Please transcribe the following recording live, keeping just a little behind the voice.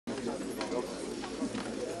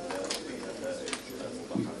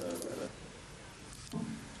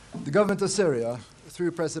The government of Syria,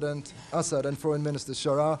 through President Assad and Foreign Minister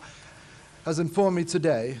Sharaa, has informed me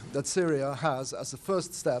today that Syria has, as a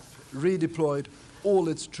first step, redeployed all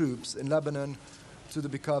its troops in Lebanon to the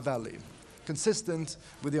Bekaa Valley, consistent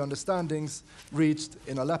with the understandings reached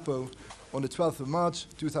in Aleppo on the 12th of March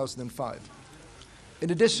 2005.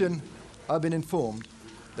 In addition, I've been informed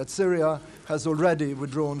that Syria has already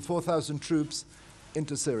withdrawn 4,000 troops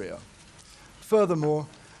into Syria. Furthermore,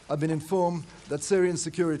 I've been informed that Syrian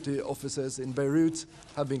security offices in Beirut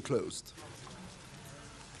have been closed.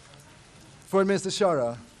 Foreign Minister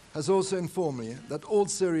Sharaa has also informed me that all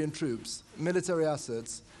Syrian troops, military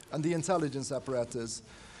assets, and the intelligence apparatus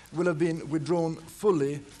will have been withdrawn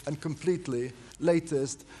fully and completely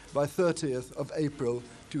latest by 30th of April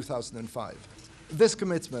 2005. This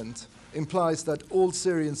commitment implies that all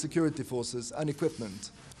Syrian security forces and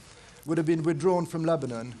equipment would have been withdrawn from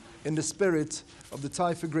Lebanon in the spirit of the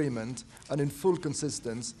Taif Agreement and in full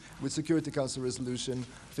consistence with Security Council Resolution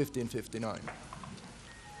 1559.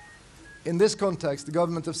 In this context, the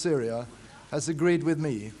government of Syria has agreed with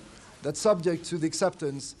me that, subject to the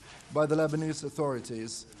acceptance by the Lebanese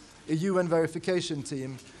authorities, a UN verification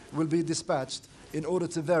team will be dispatched in order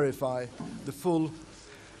to verify the full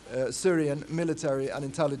Syrian military and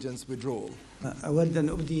intelligence withdrawal. أود أن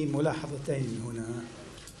أبدي ملاحظتين هنا.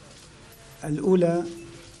 الأولى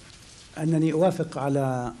أنني أوافق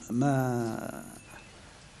على ما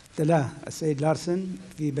تلاه السيد لارسن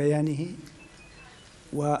في بيانه،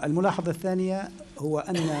 والملاحظة الثانية هو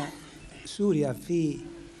أن سوريا في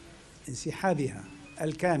انسحابها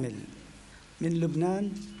الكامل من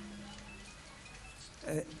لبنان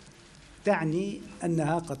تعني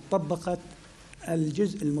أنها قد طبقت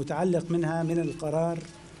الجزء المتعلق منها من القرار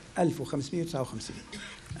 1559،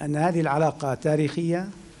 أن هذه العلاقة تاريخية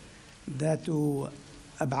ذات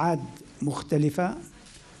أبعاد مختلفة،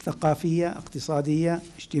 ثقافية، اقتصادية،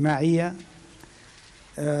 اجتماعية،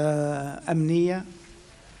 أمنية،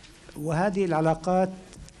 وهذه العلاقات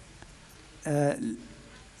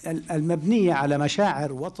المبنية على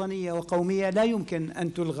مشاعر وطنية وقومية لا يمكن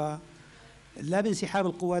أن تلغى لا بانسحاب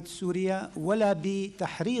القوات السورية ولا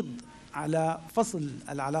بتحريض على فصل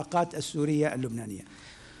العلاقات السورية اللبنانية.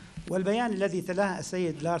 والبيان الذي تلاه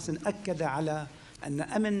السيد لارسن أكد على أن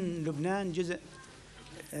أمن لبنان جزء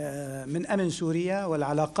من أمن سوريا،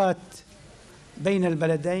 والعلاقات بين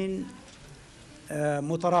البلدين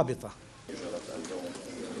مترابطة.